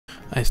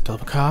I still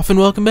have a cough, and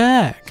welcome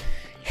back.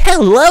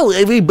 Hello,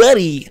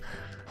 everybody.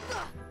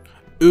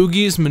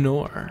 Oogie's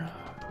Menorah.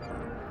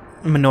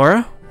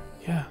 Menorah?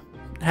 Yeah,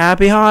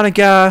 Happy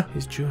Hanukkah.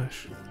 he's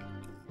Jewish.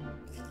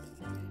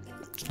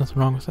 There's nothing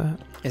wrong with that.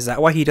 Is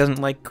that why he doesn't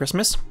like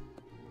Christmas?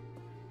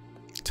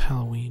 It's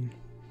Halloween.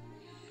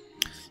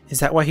 Is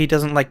that why he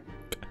doesn't like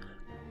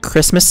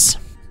Christmas?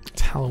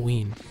 It's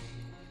Halloween.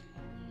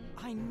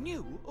 I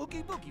knew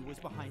Oogie Boogie was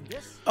behind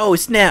this. Oh,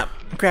 snap.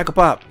 Crackle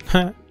Pop.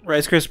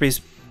 Rice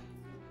Krispies.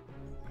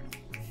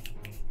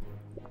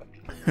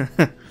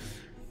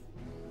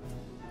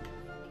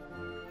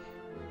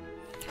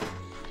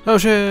 Oh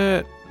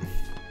shit!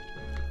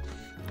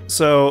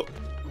 So,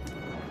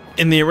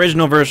 in the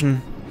original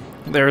version,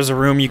 there's a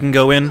room you can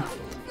go in,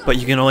 but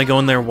you can only go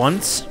in there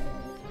once.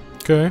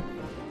 Okay.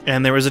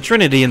 And there was a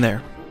trinity in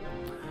there.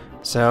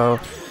 So,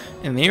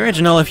 in the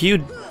original, if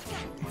you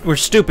were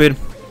stupid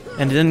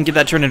and didn't get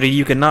that trinity,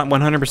 you could not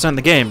 100%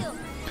 the game.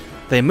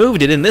 They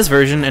moved it in this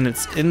version, and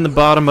it's in the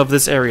bottom of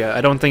this area. I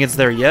don't think it's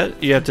there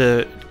yet. You have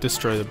to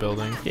Destroy the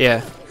building.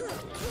 Yeah.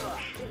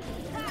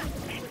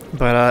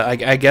 But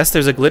I guess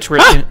there's a glitch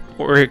where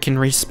it can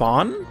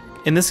respawn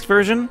in this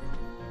version.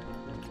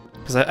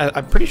 Because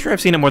I'm pretty sure I've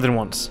seen it more than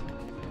once.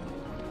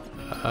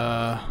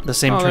 The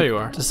same. Oh, there you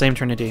are. The same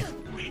trinity.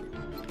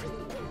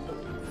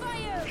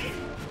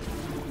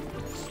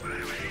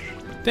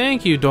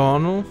 Thank you,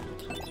 Donald.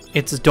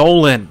 It's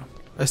Dolan.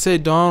 I say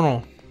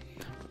Donald.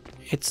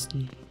 It's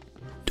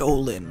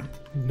Dolan.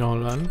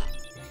 Nolan.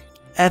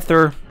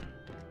 Ether.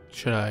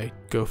 Should I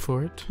go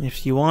for it?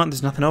 If you want,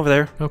 there's nothing over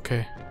there.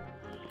 Okay.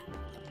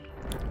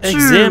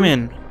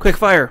 Examine. Quick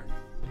fire.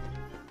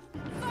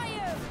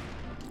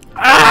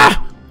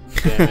 Ah!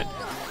 Damn it.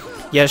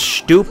 Yes,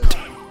 stooped.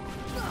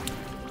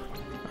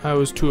 I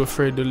was too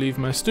afraid to leave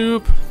my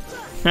stoop.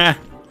 Heh.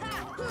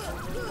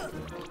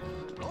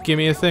 Give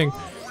me a thing.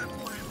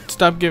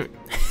 Stop giving.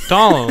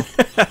 Donald.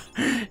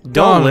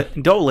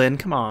 Dolan,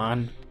 come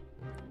on.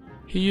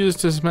 He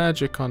used his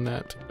magic on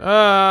that.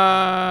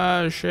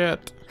 Ah,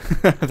 shit.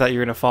 I thought you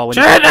were gonna fall when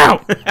Shut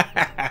out!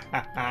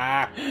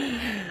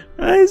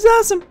 That's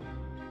awesome.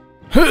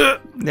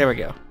 There we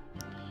go.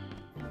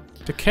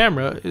 The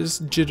camera is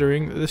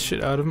jittering the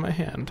shit out of my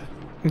hand.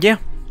 Yeah.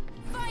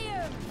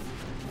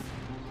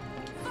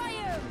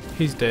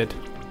 He's dead.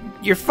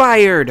 You're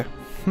fired.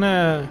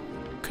 Nah,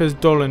 cause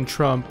Dolan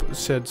Trump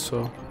said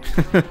so.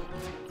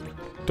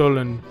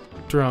 Dolan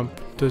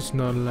Trump does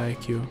not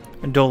like you.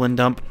 Dolan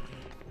dump.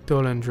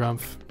 Dolan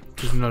Trump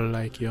does not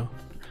like you.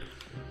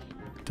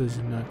 Does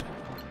not.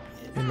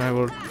 And I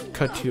will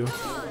cut you.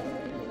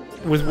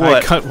 With what?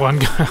 I cut one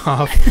guy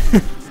off.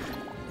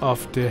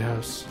 Off the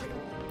house.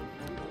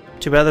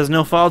 Too bad there's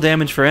no fall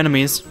damage for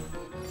enemies.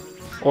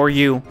 Or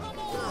you.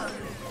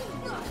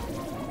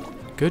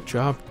 Good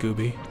job,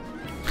 Gooby.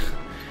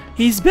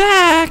 He's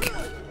back!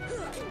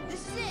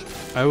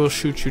 I will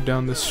shoot you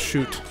down this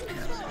chute.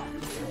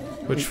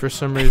 Which for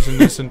some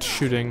reason isn't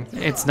shooting.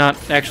 It's not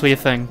actually a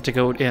thing to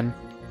go in.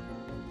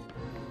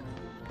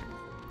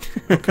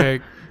 Okay,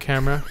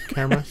 camera,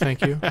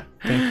 thank you.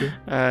 Thank you.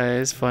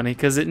 It's funny,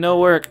 because it no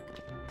work.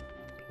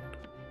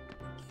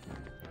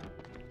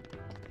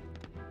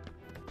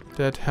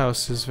 That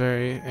house is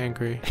very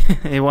angry.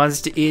 It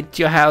wants to eat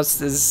your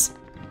houses.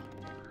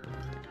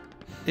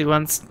 It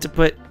wants to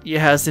put your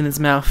house in its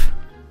mouth.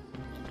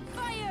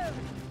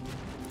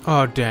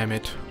 Oh, damn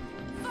it.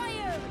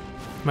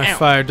 My Ow.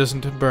 fire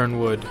doesn't burn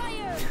wood.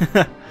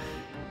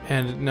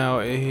 And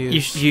now he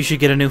is... You should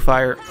get a new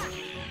fire.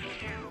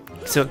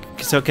 So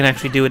it can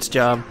actually do its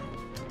job.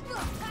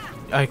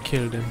 I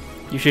killed him.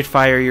 You should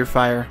fire your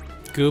fire.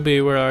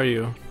 Gooby, where are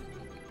you?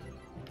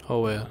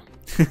 Oh well.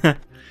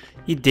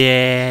 You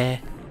did.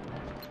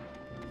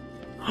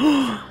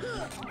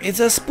 It's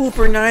a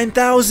Spooper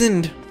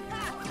 9000!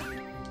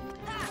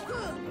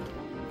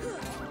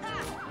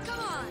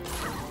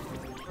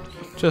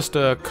 Just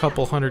a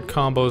couple hundred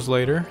combos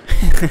later.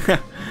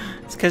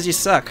 It's because you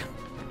suck.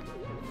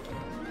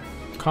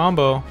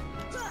 Combo.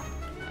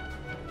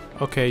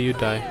 Okay, you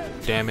die.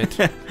 Damn it.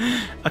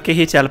 Okay,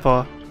 he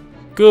teleport.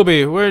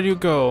 Gooby, where'd you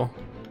go?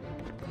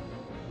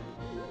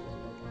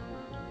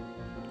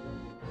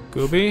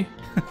 Gooby?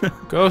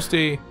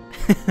 Ghosty.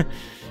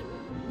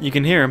 You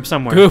can hear him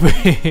somewhere.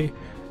 Gooby.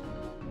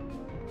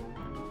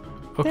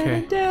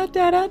 Okay.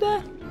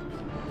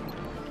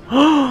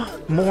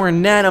 More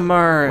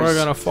nanomars. We're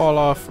gonna fall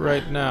off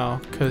right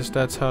now, because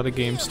that's how the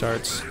game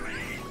starts.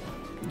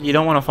 You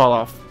don't want to fall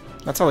off.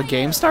 That's how the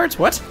game starts?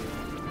 What?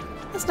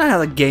 That's not how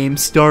the game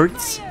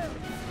starts.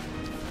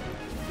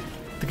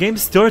 The game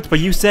starts by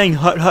you saying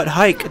hut hut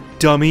hike,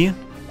 dummy.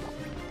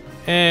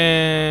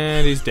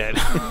 And he's dead.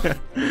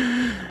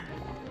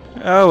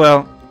 Oh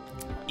well.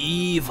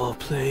 Evil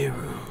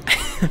playroom.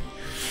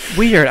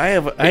 Weird.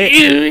 Evil.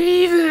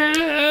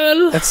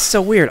 That's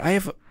so weird. I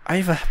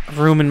have a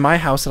room in my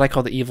house that I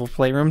call the evil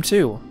playroom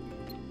too.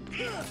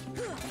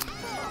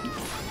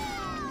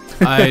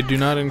 I do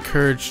not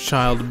encourage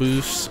child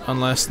boosts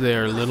unless they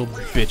are little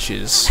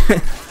bitches.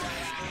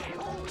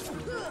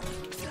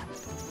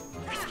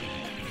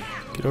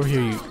 Get over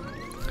here, you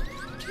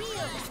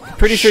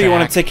pretty sure you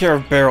want Shack. to take care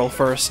of Barrel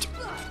first.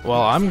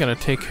 Well, I'm gonna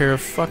take care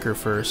of Fucker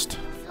first.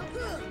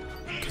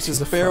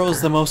 Because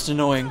Barrel's the most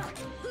annoying.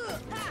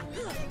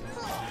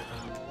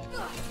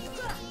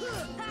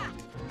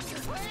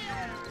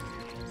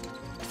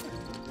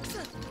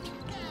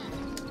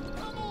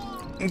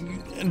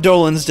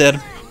 Dolan's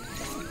dead.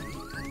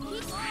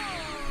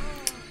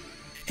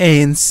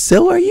 And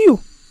so are you.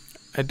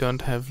 I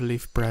don't have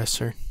Leaf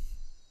Brasser.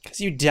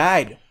 Because you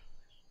died.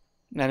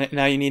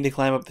 Now you need to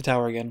climb up the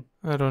tower again.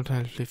 I don't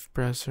have Leaf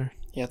Brasser.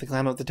 You have to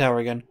climb up the tower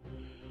again.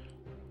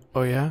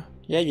 Oh yeah?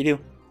 Yeah, you do.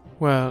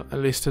 Well, at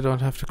least I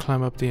don't have to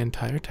climb up the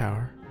entire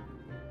tower.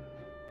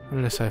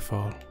 Unless I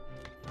fall.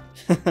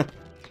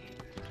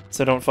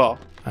 So don't fall.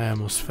 I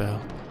almost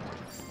fell.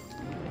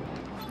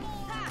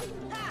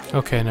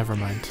 Okay, never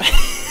mind.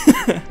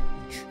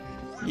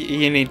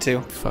 You need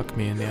to. Fuck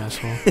me in the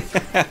asshole.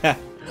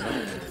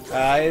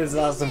 It's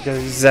awesome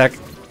because he's Zach.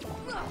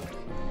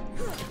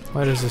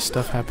 Why does this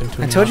stuff happen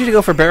to me? I told you to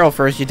go for Barrel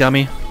first, you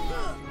dummy.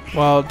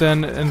 Well,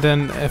 then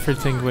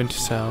everything went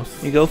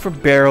south. You go for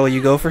Barrel,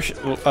 you go for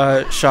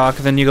Shock,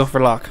 then you go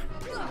for Lock.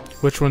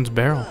 Which one's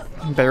Barrel?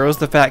 Barrel's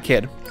the fat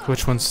kid.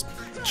 Which one's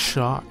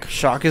Shock?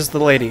 Shock is the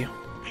lady.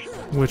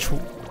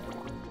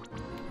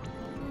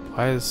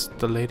 Why is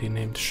the lady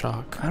named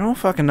Shock? I don't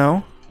fucking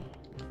know.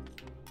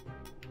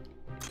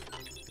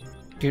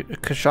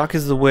 Because Shock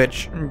is the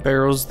witch,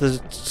 Barrel's the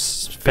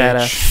fat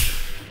ass.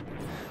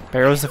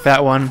 Barrel's the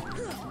fat one,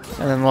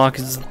 and then Lock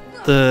is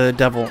the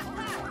devil.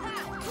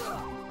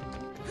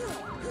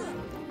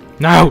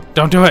 No!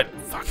 Don't do it!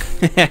 Fuck.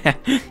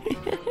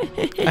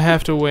 I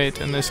have to wait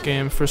in this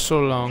game for so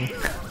long.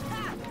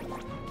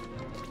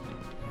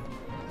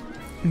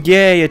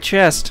 Yay, a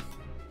chest.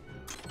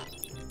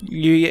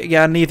 You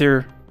got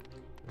neither.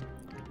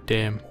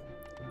 Damn.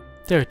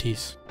 There it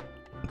is.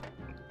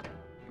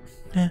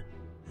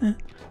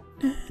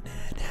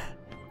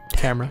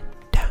 Camera.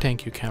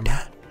 Thank you,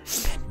 camera.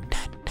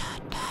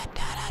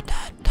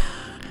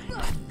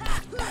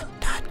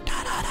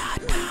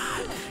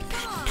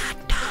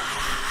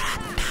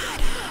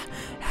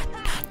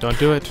 Don't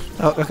do it.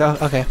 Oh,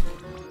 okay.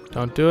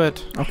 Don't do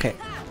it. Okay.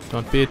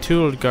 Don't be a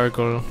tool,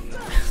 gargoyle.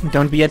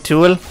 Don't be a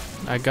tool.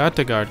 I got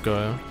the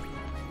gargoyle.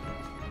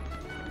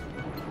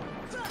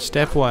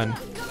 Step 1.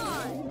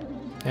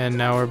 And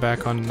now we're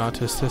back on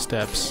Nautilus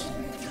steps.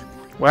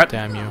 What?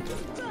 Damn you.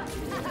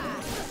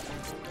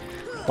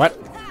 What?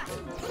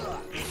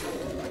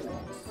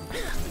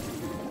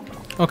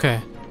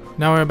 Okay.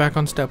 Now we're back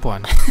on step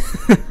 1.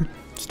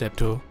 Step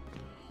 2.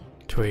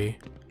 3.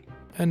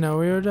 And now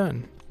we are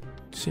done.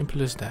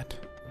 Simple as that.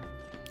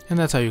 And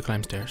that's how you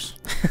climb stairs.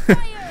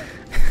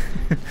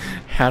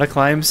 How to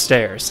climb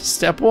stairs.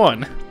 Step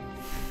 1.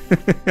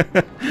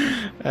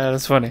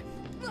 That's funny.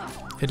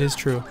 It is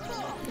true.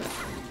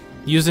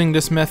 Using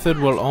this method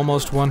will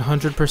almost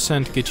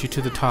 100% get you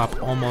to the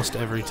top almost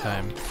every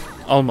time.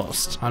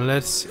 Almost.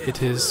 Unless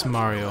it is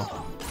Mario.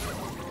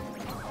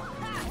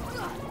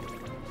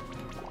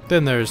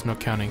 Then there is no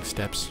counting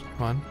steps.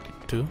 1,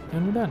 2,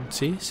 and we're done.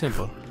 See?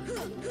 Simple.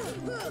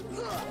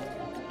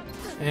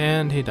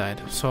 And he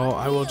died. So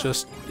I will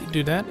just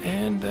do that,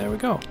 and there we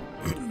go.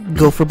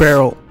 Go for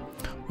Barrel.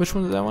 Which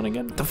one is that one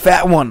again? The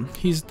fat one.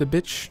 He's the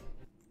bitch.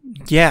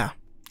 Yeah.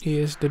 He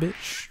is the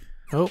bitch.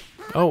 Oh,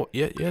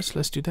 yeah, yes,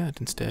 let's do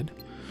that instead.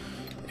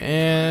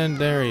 And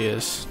there he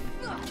is.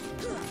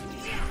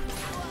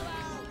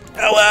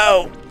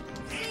 Hello.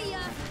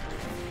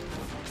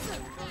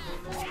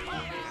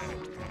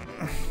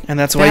 And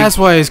that's why. That's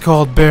why he's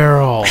called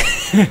Barrel.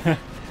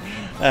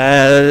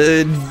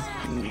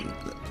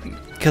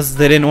 Because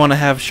they didn't want to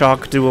have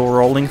Shock do a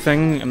rolling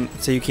thing, and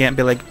so you can't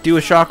be like, do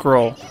a Shock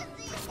roll.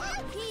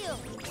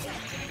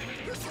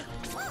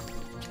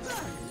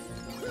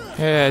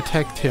 Yeah, I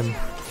attacked him.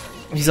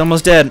 He's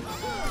almost dead.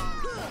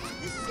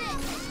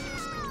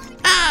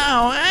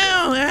 Ow!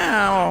 Ow!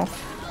 Ow!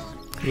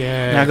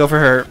 Yeah. Now go for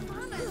her.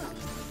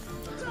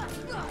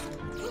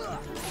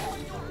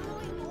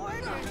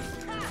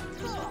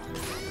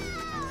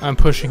 I'm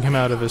pushing him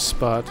out of his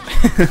spot.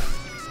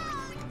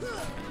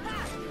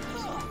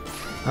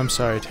 I'm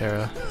sorry,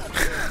 Tara.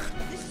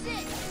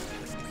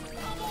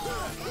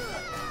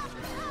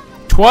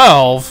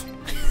 12?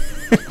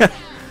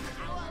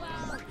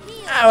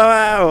 Ow!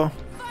 Ow!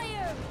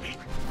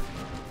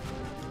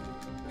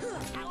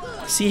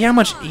 See how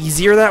much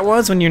easier that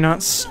was when you're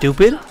not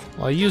stupid?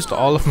 Well, I used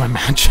all of my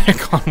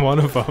magic on one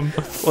of them.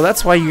 Well,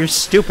 that's why you're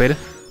stupid.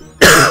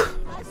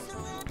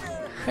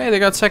 Hey, they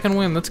got second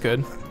win. That's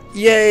good.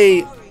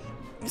 Yay!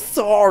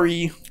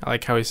 Sorry. I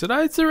like how he said,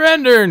 I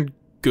surrender, and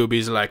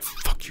Gooby's like,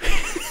 fuck you.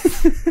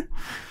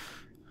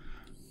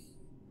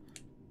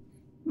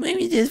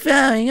 Maybe just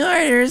following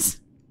orders.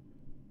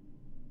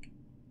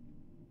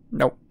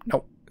 Nope.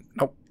 Nope.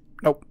 Nope.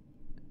 Nope.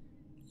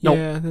 Nope.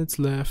 Yeah, that's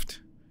left.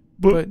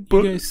 But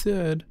you guys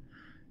said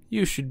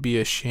you should be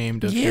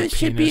ashamed of your penis. You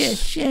should be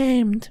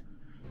ashamed.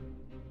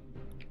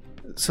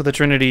 So the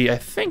Trinity, I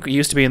think,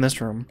 used to be in this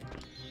room.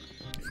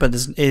 But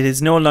it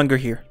is no longer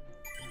here.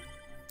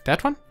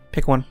 That one?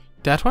 Pick one.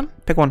 That one?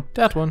 Pick one.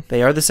 That one.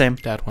 They are the same.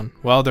 That one.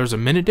 Well, there's a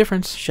minute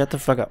difference. Shut the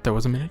fuck up. There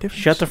was a minute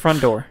difference. Shut the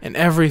front door. And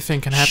everything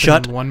can happen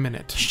Shut- in 1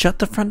 minute. Shut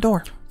the front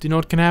door. Do you know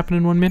what can happen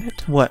in 1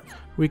 minute? What?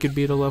 We could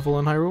beat a level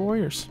in Hyrule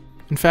Warriors.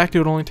 In fact, it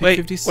would only take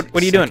Wait, 50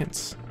 what are you doing?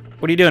 seconds.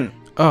 What are you doing?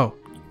 Oh.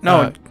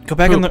 No, go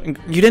back in the...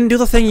 You didn't do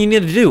the thing you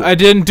needed to do. I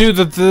didn't do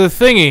the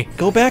thingy.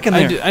 Go back in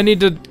there. I need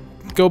to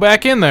go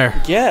back in there.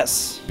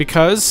 Yes.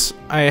 Because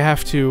I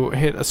have to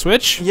hit a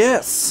switch?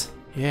 Yes.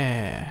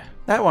 Yeah.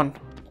 That one.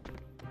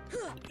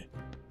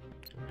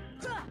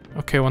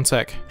 Okay, 1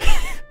 sec.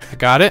 I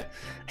got it.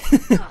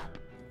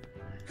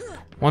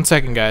 1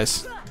 second,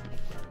 guys.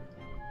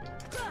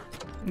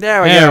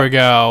 There we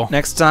go.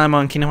 Next time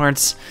on Kingdom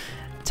Hearts,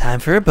 time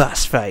for a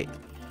boss fight.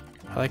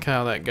 I like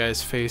how that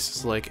guy's face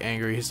is like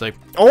angry. He's like,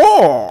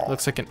 Oh!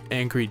 looks like an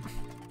angry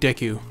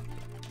Deku.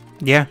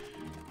 Yeah.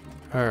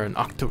 Or an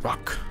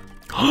Octorok.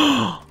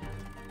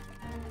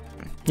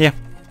 Yeah.